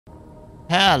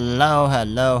Hello,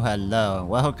 hello, hello.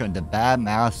 Welcome to Bad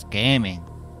Mouse Gaming.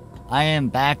 I am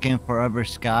back in Forever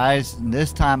Skies, and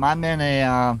this time I'm in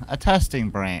a testing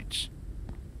branch.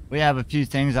 We have a few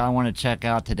things I want to check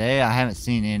out today. I haven't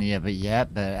seen any of it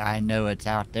yet, but I know it's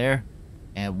out there,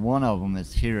 and one of them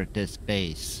is here at this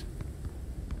base.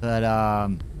 But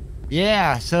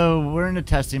yeah, so we're in the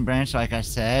testing branch, like I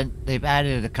said. They've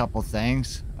added a couple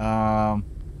things. One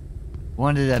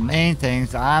of the main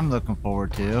things I'm looking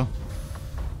forward to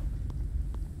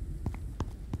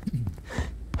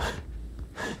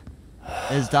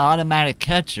is the automatic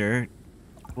catcher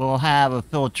will have a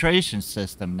filtration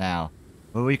system now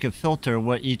where we can filter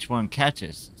what each one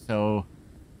catches. So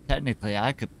technically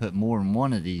I could put more than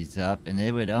one of these up and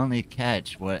they would only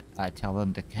catch what I tell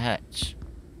them to catch.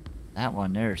 That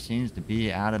one there seems to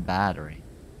be out of battery.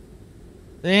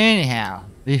 But anyhow,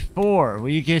 before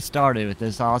we get started with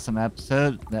this awesome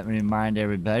episode, let me remind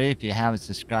everybody, if you haven't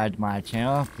subscribed to my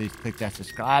channel, please click that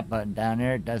subscribe button down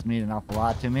there. It does mean an awful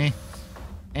lot to me.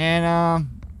 And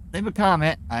leave a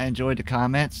comment. I enjoyed the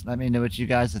comments. Let me know what you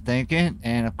guys are thinking.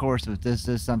 And of course, if this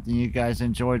is something you guys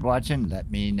enjoyed watching, let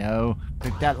me know.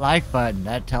 Click that like button.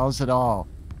 That tells it all.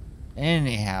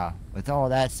 Anyhow, with all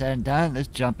that said and done, let's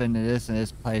jump into this and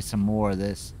let's play some more of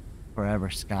this Forever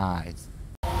Skies.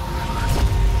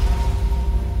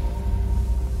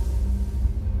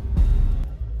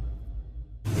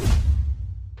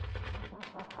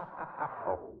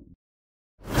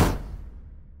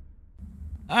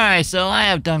 Alright, so I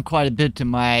have done quite a bit to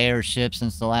my airship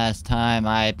since the last time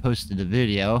I posted a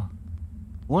video.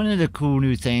 One of the cool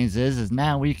new things is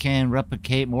now we can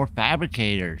replicate more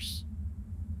fabricators.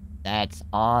 That's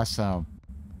awesome.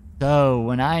 So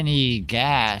when I need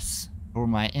gas for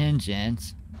my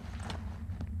engines,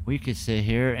 we can sit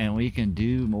here and we can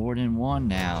do more than one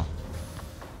now.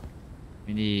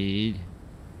 We need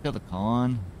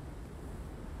silicon.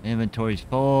 Inventory's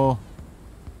full.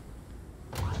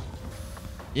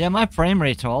 Yeah, my frame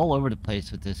rates are all over the place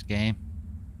with this game.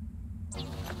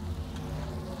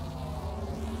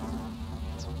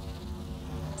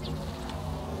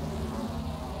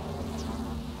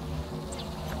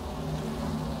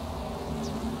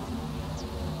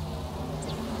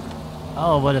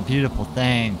 Oh, what a beautiful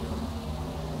thing.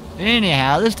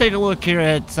 Anyhow, let's take a look here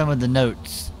at some of the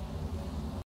notes.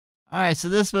 Alright, so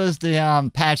this was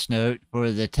the patch note for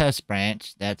the test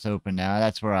branch. That's open now.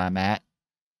 That's where I'm at.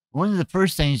 One of the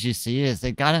first things you see is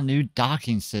they got a new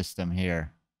docking system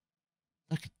here.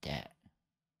 Look at that.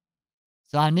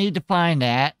 So I need to find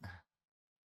that.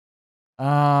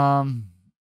 Let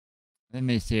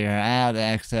me see here. How to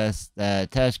access the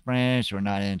test branch. We're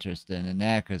not interested in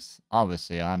that because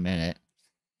obviously I'm in it.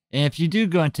 And if you do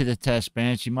go into the test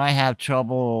branch, you might have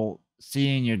trouble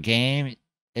seeing your game.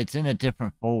 It's in a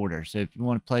different folder. So if you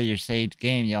want to play your saved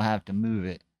game, you'll have to move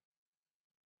it.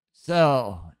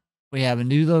 So we have a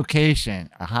new location,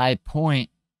 a High Point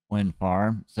wind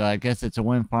farm. So I guess it's a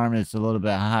wind farm that's a little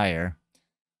bit higher.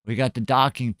 We got the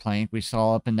docking plank we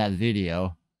saw up in that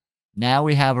video. Now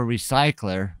we have a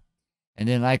recycler. And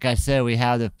then, like I said, we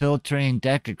have the filtering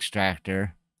deck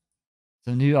extractor.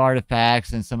 Some new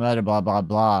artifacts and some other blah, blah,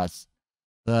 blahs.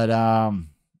 But,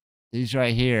 these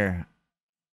right here,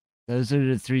 those are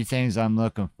the three things I'm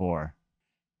looking for.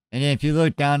 And then if you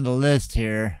look down the list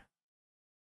here,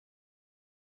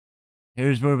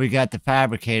 here's where we got the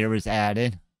fabricator was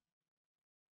added.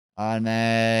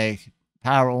 Automatic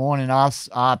power on and off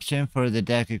option for the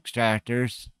deck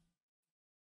extractors.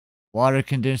 Water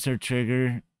condenser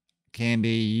trigger can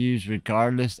be used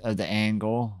regardless of the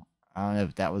angle. I don't know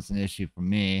if that was an issue for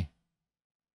me.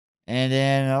 And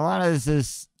then a lot of this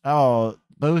is, oh,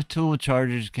 both tool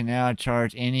chargers can now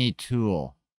charge any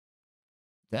tool.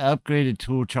 The upgraded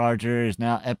tool charger is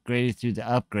now upgraded through the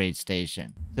upgrade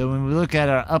station. So when we look at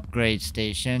our upgrade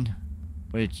station,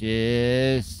 which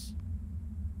is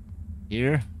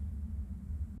here,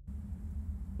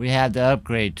 we have the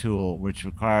upgrade tool, which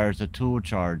requires a tool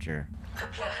charger.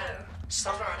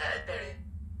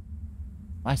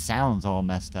 My sound's all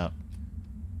messed up.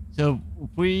 So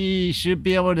we should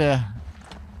be able to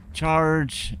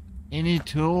charge any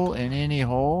tool in any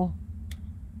hole.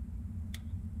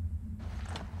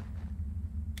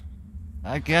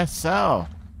 I guess so.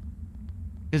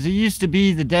 Because it used to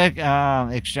be the deck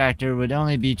extractor would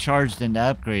only be charged in the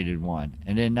upgraded one.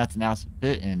 And then nothing else would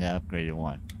fit in the upgraded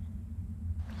one.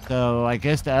 So I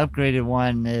guess the upgraded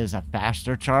one is a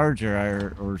faster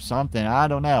charger or something. I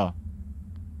don't know.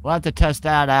 We'll have to test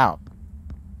that out.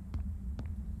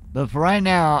 But for right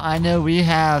now, I know we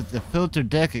have the filter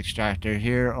deck extractor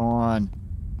here on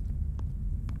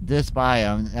this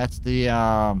biome. That's the,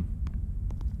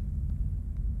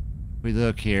 if we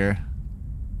look here,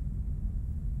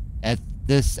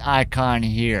 this icon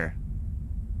here.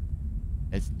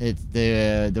 It's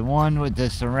the one with the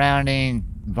surrounding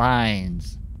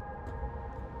vines.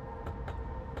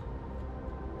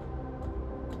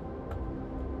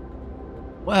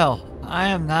 Well, I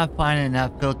am not finding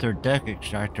that filtered deck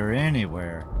extractor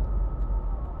anywhere.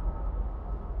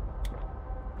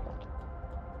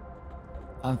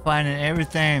 I'm finding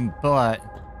everything but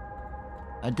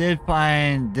I did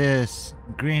find this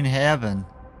green heaven,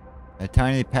 a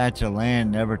tiny patch of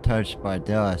land never touched by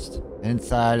dust.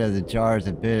 Inside of the jar is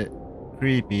a bit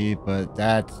creepy, but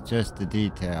that's just the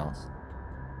details.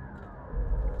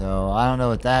 So I don't know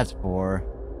what that's for.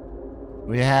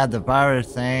 We had the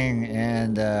virus thing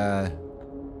and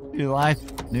new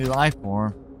life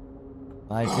form.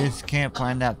 I just can't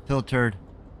find that filtered.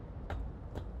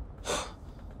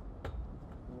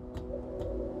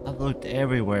 I've looked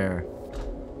everywhere.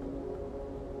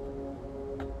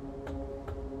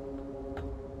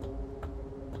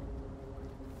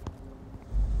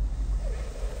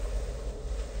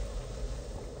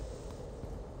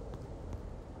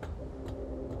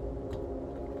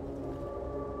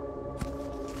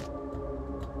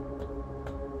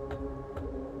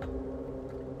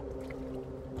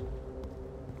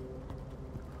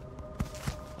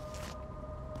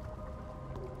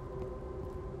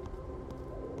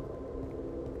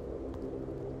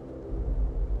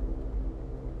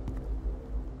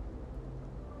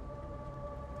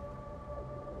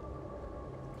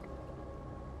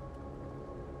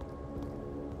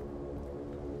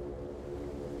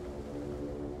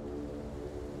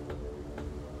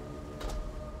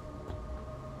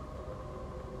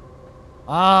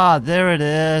 Ah, there it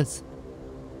is.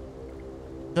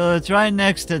 So it's right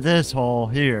next to this hole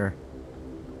here.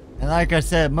 And like I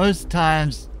said, most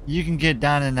times you can get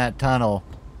down in that tunnel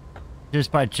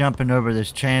just by jumping over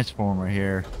this transformer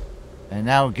here. And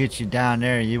that will get you down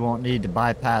there. You won't need to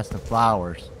bypass the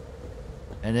flowers.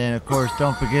 And then of course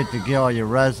don't forget to get all your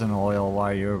resin oil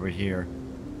while you're over here.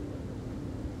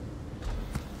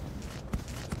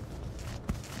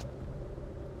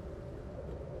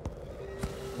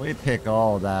 We pick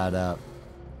all that up.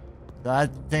 So I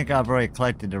think I've already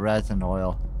collected the resin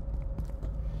oil.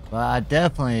 But I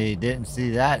definitely didn't see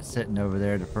that sitting over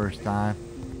there the first time.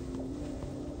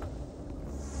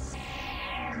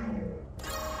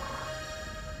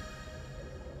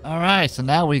 Alright, so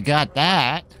now we got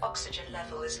that. Oxygen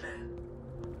level is low.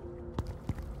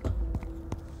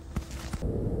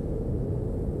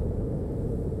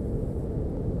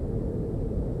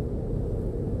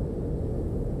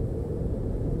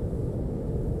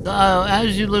 So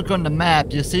as you look on the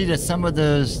map, you see that some of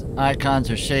those icons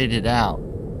are shaded out.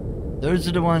 Those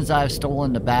are the ones I've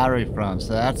stolen the battery from,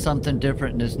 so that's something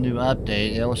different in this new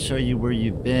update. It'll show you where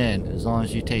you've been as long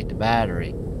as you take the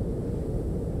battery.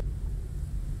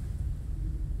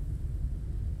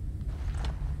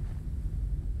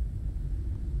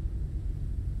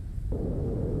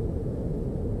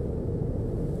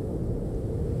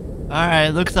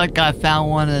 Alright, looks like I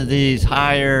found one of these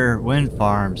higher wind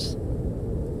farms.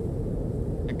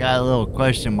 I got a little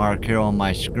question mark here on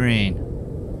my screen.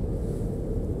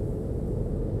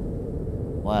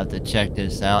 We'll have to check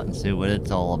this out and see what it's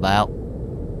all about.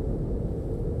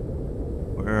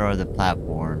 Where are the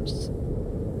platforms?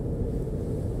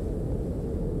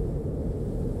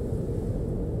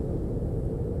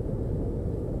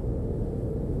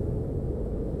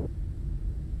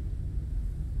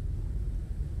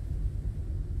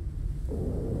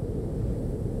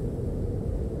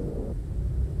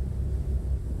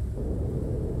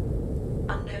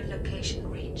 Unknown location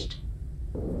reached.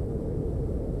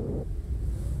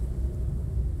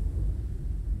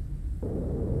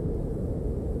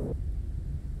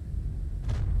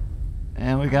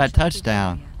 And we got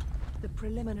touchdown. The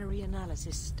preliminary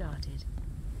analysis started.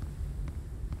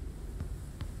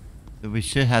 So we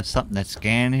should have something to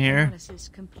scan here. Analysis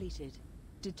completed.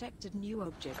 Detected new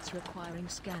objects requiring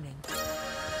scanning.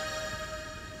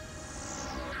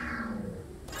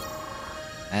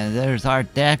 And there's our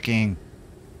decking.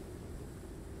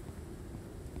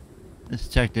 Let's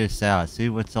check this out, see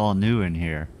what's all new in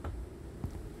here.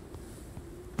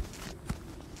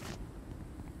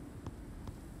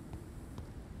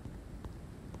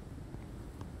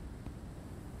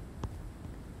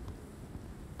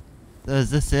 So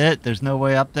is this it? There's no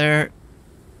way up there?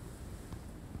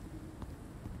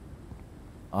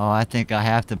 Oh, I think I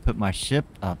have to put my ship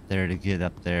up there to get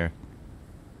up there.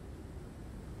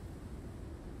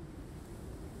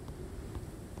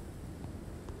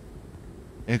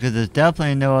 Because there's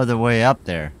definitely no other way up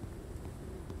there.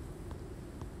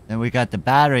 Then we got the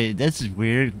battery. This is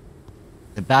weird.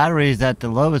 The battery is at the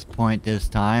lowest point this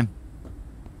time.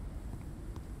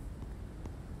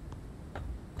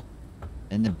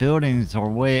 And the buildings are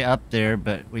way up there,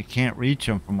 but we can't reach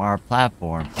them from our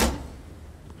platform.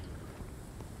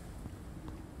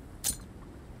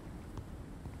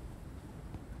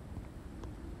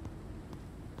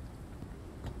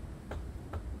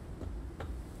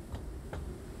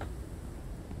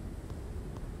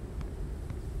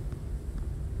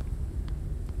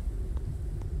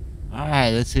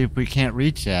 Alright, let's see if we can't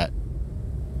reach that.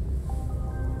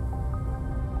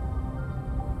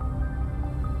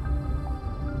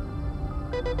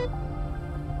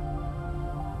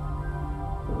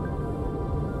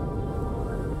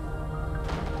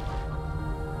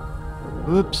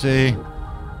 Oopsie.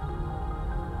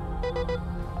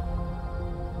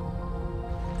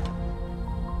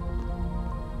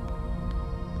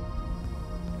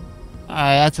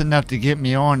 Alright, that's enough to get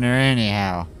me on there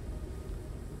anyhow.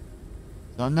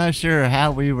 So I'm not sure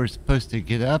how we were supposed to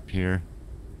get up here.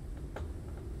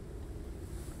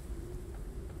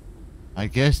 I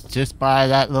guess just by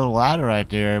that little ladder right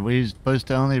there, we were supposed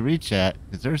to only reach that,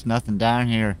 because there's nothing down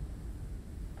here.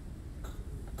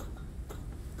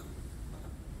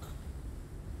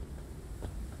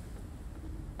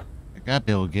 I gotta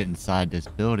be able to get inside this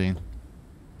building.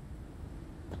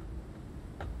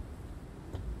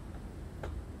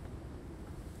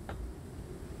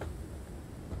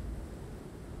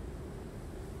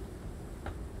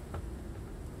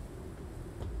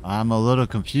 I'm a little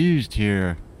confused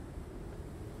here.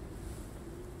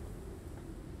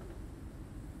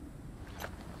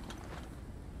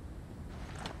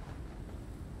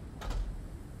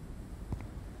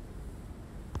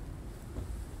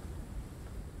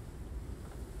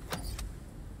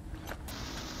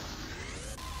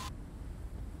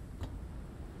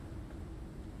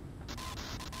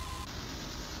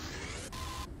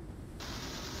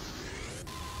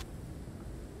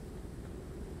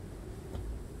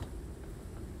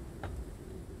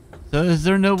 So is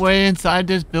there no way inside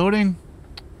this building?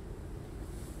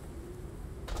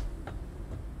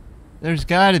 There's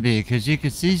gotta be, because you can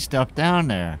see stuff down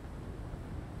there.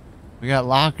 We got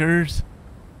lockers.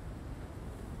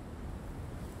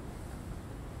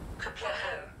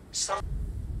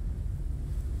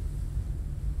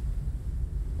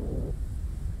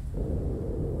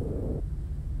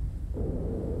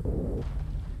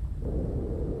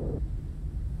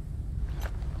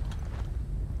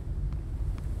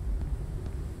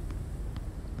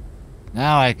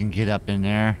 Now I can get up in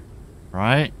there,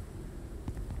 right?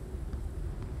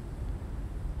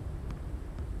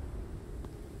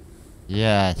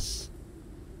 Yes.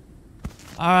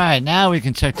 Alright, now we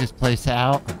can check this place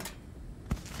out.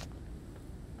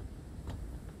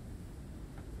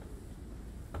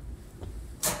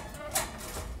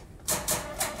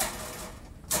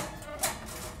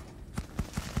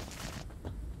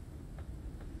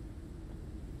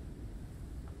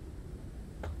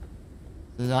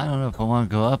 I don't know if I want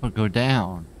to go up or go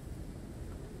down.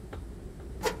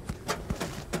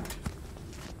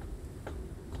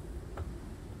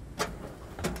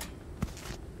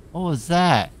 What was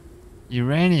that?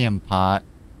 Uranium pot.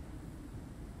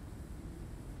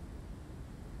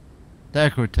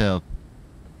 Decorative.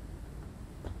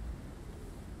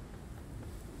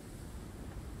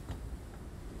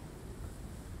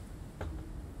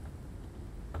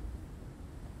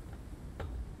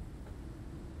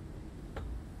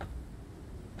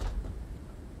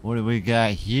 What do we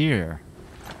got here?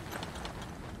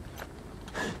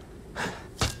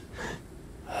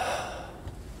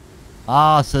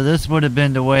 Ah, so this would have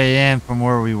been the way in from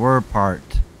where we were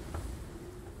parked.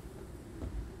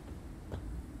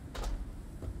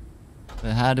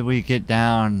 But how do we get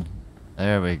down?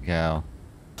 There we go.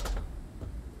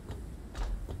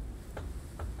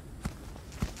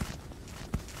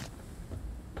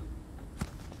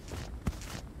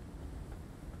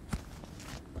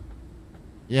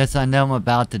 Yes, I know I'm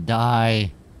about to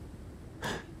die.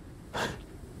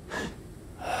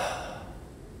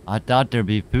 I thought there'd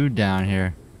be food down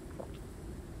here.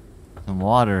 Some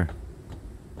water.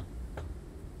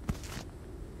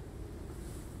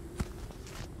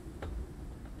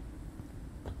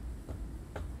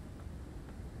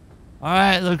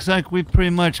 Alright, looks like we pretty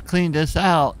much cleaned this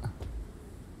out.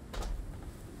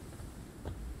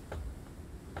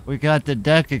 We got the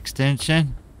deck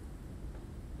extension.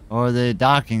 Or the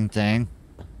docking thing.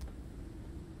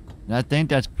 And I think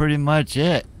that's pretty much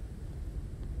it.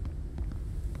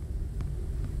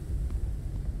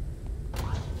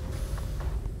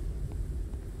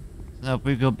 So if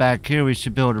we go back here, we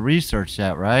should be able to research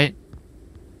that, right?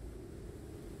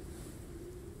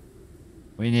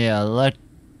 We need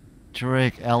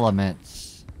electric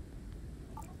elements.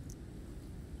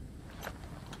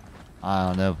 I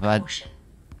don't know if I...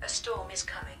 A storm is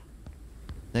coming.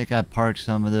 I think I parked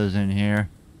some of those in here.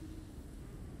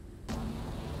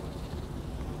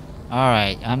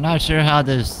 Alright, I'm not sure how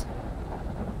this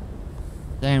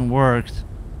thing works.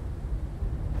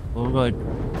 We'll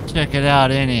go check it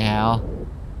out anyhow.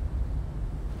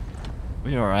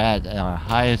 We are at our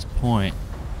highest point.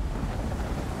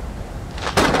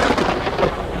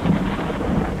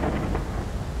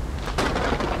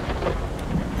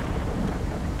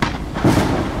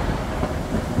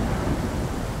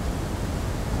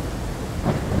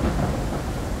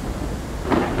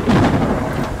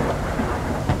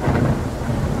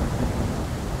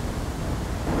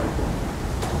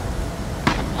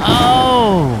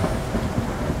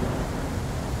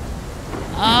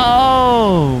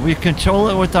 We control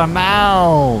it with our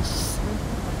mouths,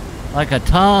 like a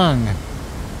tongue.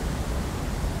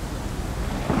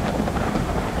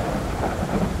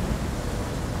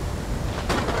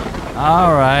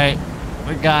 All right,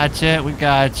 we got you. We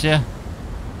got you.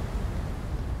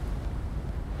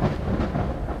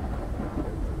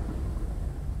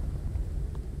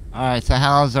 All right, so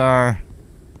how's our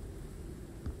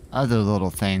other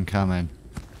little thing coming?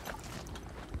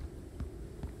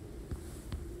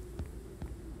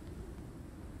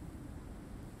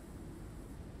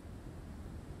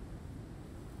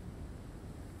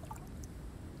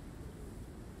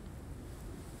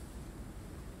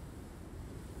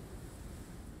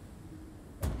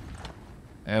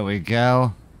 There we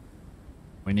go.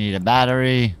 We need a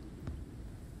battery.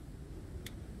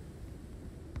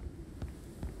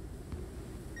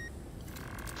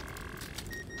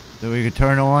 So we can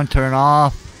turn on, turn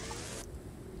off.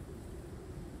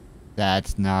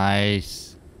 That's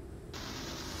nice.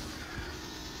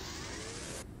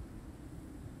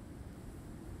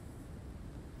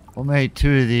 We'll make 2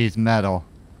 of these metal.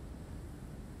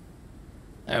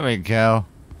 There we go.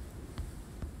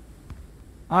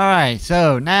 Alright,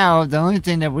 so now the only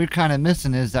thing that we're kind of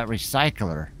missing is that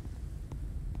recycler.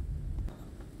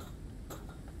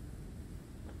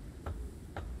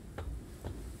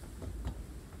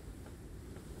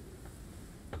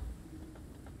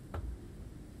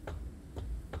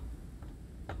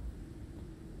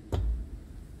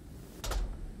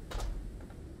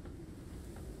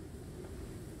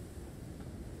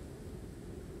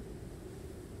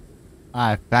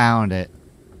 I found it.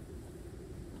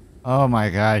 Oh my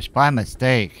gosh, by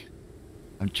mistake.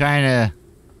 I'm trying to...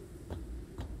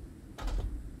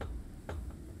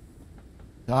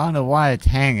 I don't know why it's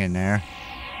hanging there.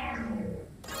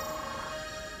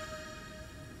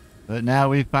 But now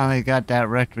we finally got that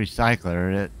wrecked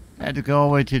recycler. It had to go all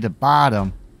the way to the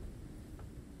bottom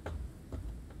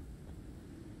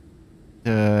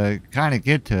to kind of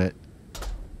get to it.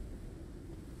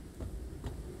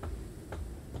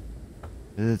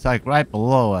 It's like right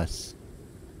below us.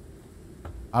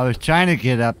 I was trying to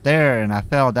get up there and I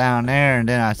fell down there and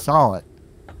then I saw it.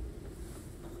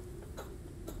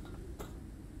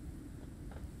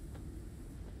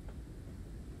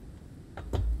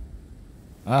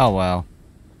 Oh well.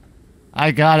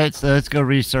 I got it, so let's go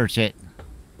research it.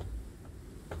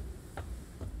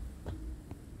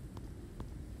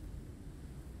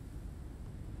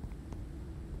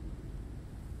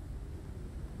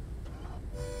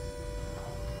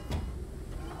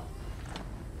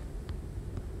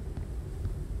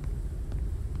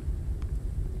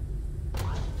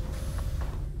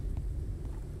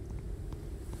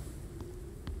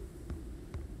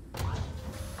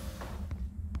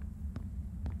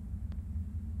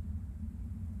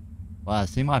 Wow,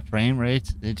 see my frame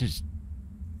rates? They just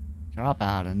drop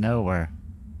out of nowhere.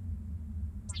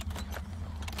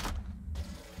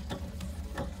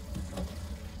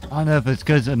 I don't know if it's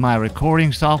because of my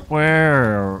recording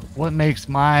software or what makes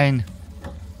mine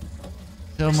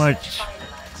so much.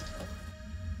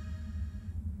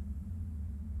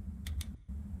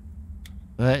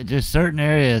 But just certain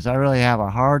areas, I really have a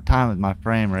hard time with my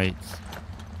frame rates.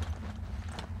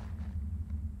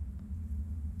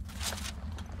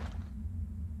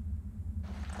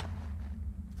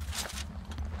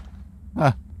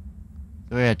 Huh.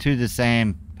 So we had 2 the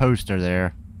same poster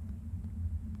there.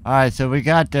 Alright, so we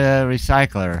got the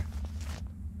recycler.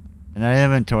 And our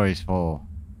inventory's full.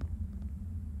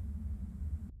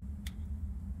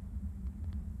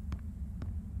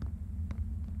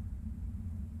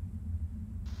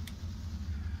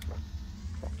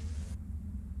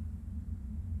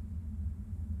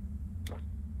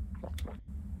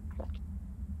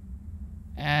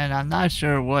 And I'm not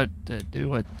sure what to do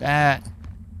with that.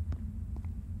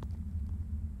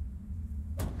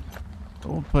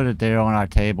 We'll put it there on our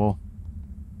table.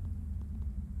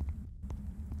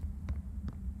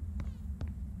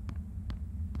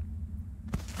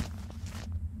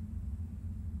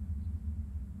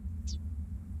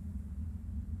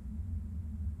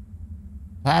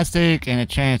 Plastic and a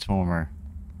transformer.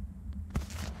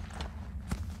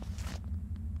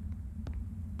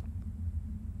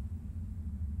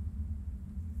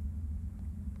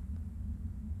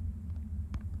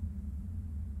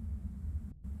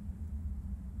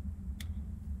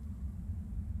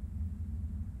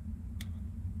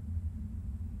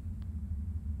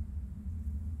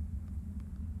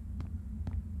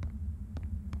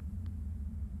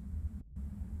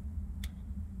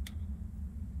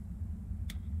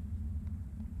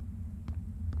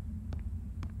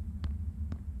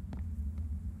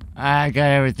 I got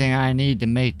everything I need to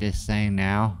make this thing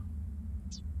now.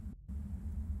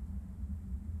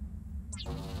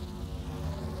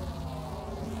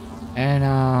 And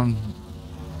I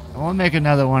want to make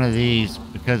another one of these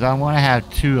because I want to have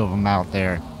 2 of them out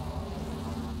there.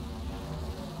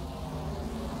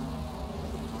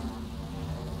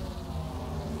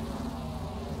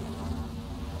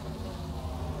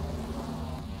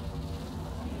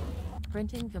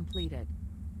 Printing completed.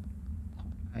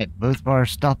 Alright, both of our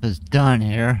stuff is done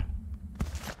here.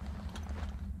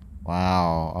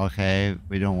 Wow, okay,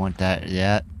 we don't want that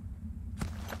yet.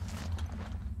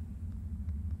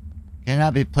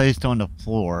 Cannot be placed on the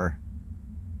floor.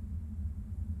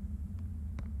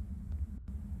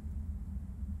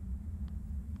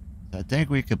 So I think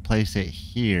we could place it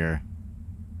here.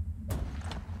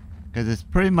 Because it's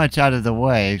pretty much out of the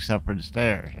way except for the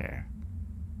stairs here.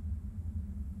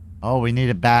 Oh, we need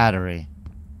a battery.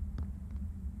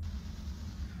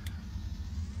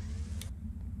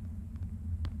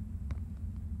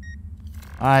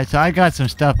 Alright, so I got some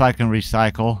stuff I can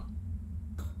recycle.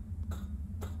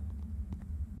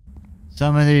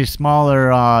 Some of these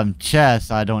smaller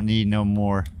chests I don't need no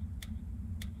more.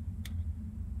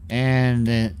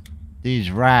 And these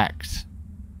racks.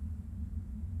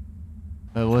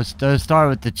 But let's start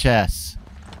with the chests.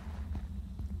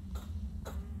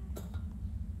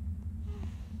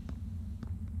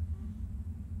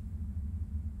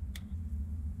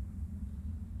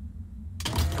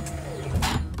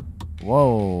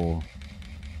 Whoa.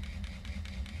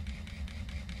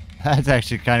 That's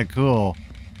actually kind of cool.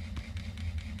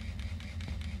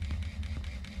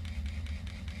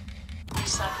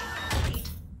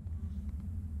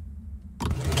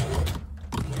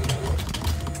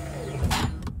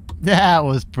 That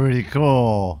was pretty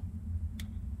cool.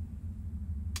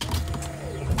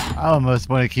 I almost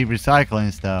want to keep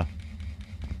recycling stuff.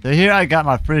 So here I got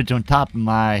my fridge on top of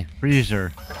my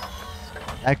freezer.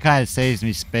 That kind of saves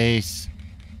me space.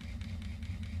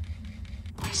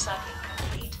 Recycling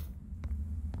complete.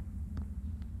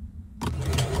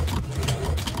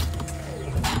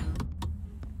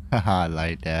 Haha, I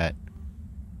like that.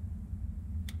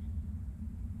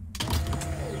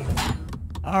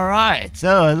 Alright,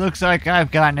 so it looks like I've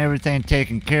gotten everything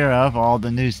taken care of, all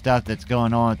the new stuff that's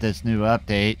going on with this new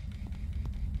update.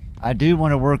 I do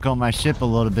want to work on my ship a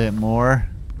little bit more.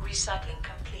 Recycling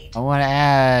complete. I want to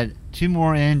add 2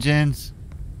 more engines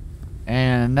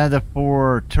and another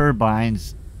 4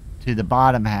 turbines to the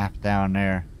bottom half down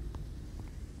there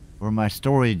where my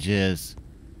storage is.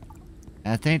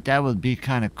 And I think that would be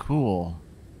kind of cool.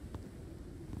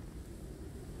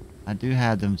 I do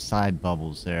have them side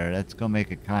bubbles there. That's going to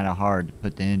make it kind of hard to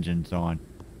put the engines on.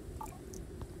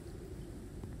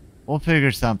 We'll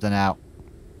figure something out.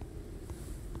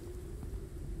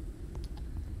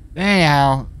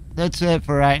 Anyhow, that's it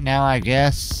for right now, I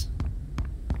guess.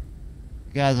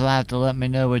 You guys will have to let me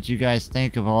know what you guys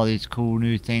think of all these cool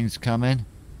new things coming.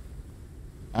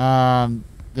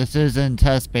 This is in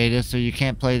test beta, so you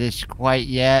can't play this quite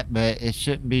yet, but it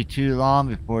shouldn't be too long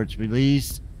before it's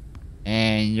released.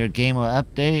 And your game will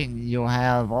update and you'll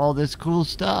have all this cool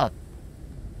stuff.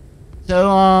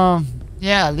 So,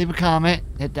 yeah, leave a comment,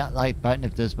 hit that like button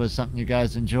if this was something you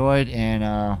guys enjoyed,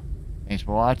 and thanks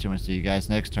for watching. We'll see you guys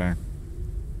next turn.